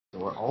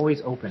door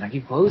always open? I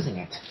keep closing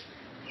it.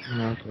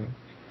 Okay.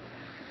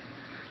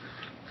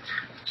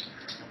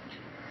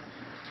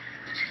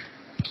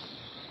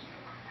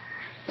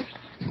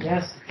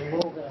 Yes, it's a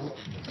little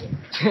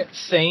bit.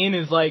 Sane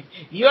is like,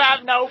 you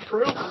have no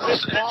proof of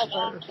this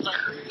offer.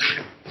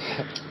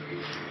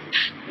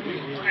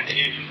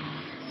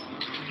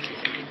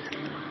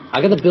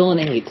 I got the bill in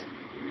 8.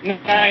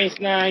 Nice.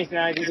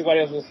 This is what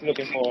I was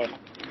looking for.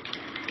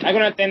 I'm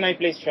gonna attend my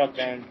place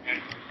shotgun.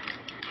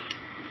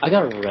 I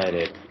got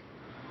Reddit.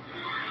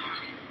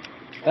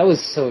 That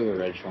was so your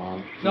red,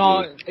 Shwam.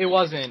 No, it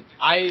wasn't.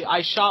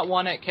 I shot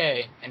one at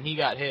K, and he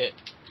got hit.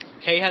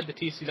 K had the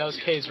TC, that was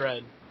K's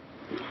red.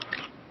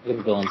 I got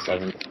the bill in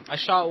 7th. I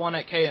shot one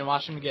at K and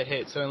watched him get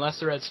hit, so unless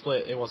the red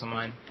split, it wasn't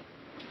mine.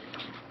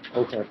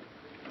 Okay.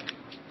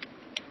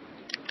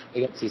 I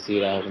got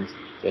CC'd out and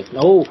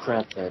no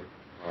crap that.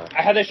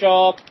 I had a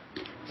shot.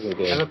 I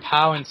have a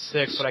POW in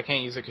 6, but I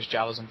can't use it because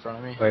Javo's in front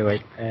of me.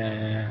 Wait.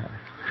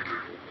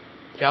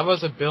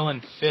 Javo's a bill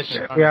in 5th.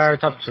 In front We of are us.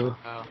 top 2.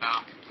 Oh.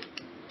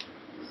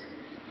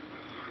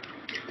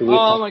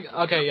 Oh my god.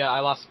 Okay, yeah, I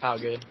lost the POW,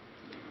 good.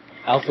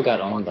 Alpha got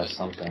owned by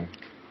something.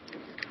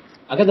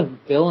 I got the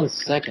bill in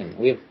 2nd.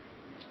 We have...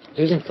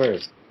 Who's in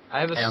 1st? I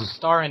have a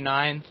star in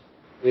 9th.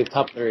 We have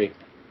top 3.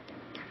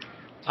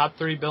 Top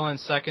 3 bill in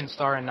 2nd,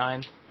 star in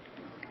 9th.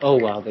 Oh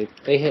wow,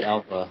 they hit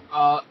Alpha.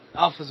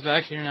 Alpha's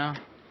back here now.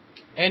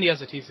 And he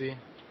has a TC.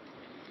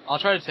 I'll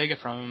try to take it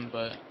from him,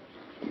 but...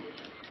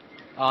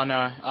 Oh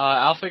no,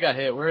 Alpha got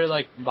hit. We're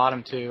like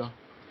bottom 2.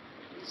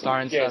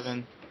 Star in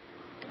 7.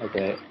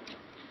 Okay.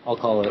 I'll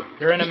call it.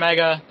 They're in a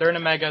mega.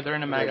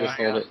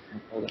 Hold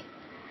it.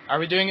 Are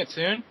we doing it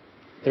soon?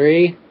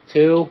 3,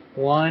 2,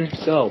 1,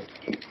 go.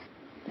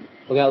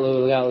 Look out,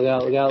 look out.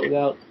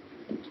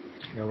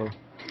 Yellow.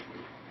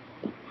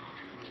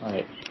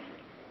 Alright.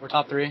 We're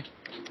top 3.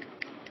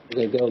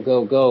 Okay,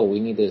 go. We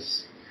need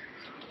this.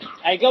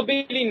 I got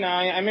Billy 9.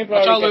 I may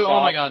Watch probably out, get Lou. shot.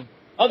 Oh my god.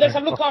 Oh, there's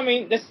some blue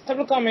coming.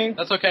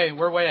 That's okay.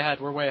 We're way ahead.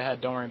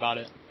 Don't worry about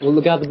it. We'll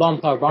look out the bomb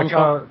tower. Watch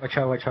out.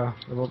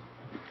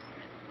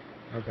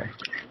 Okay.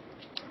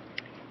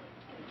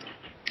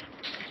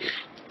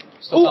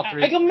 Oh, Top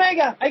 3. I got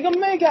mega. I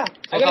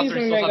gotta use my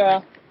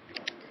mega.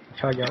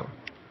 Watch out.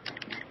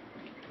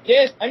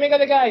 Yes, I mega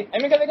the guy.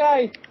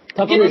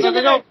 Top Get 3. this on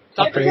the leg.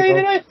 Top 3.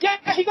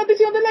 Yeah, he got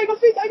this on the leg.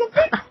 I got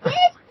fit.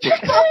 Yes.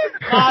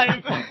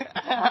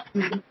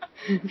 5.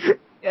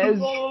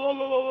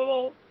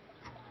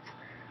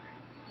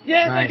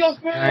 Yes, I Nice, got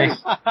fit.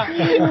 nice.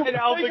 And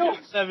Alpha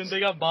got 7. They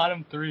got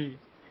bottom 3.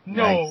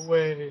 No Nice.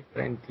 way.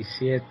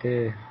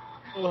 27.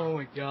 Oh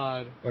my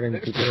god.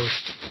 42.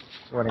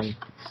 46.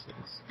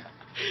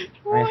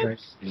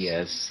 Nice.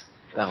 Yes.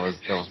 That was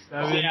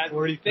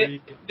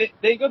 743.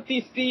 They got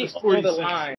TC over the line.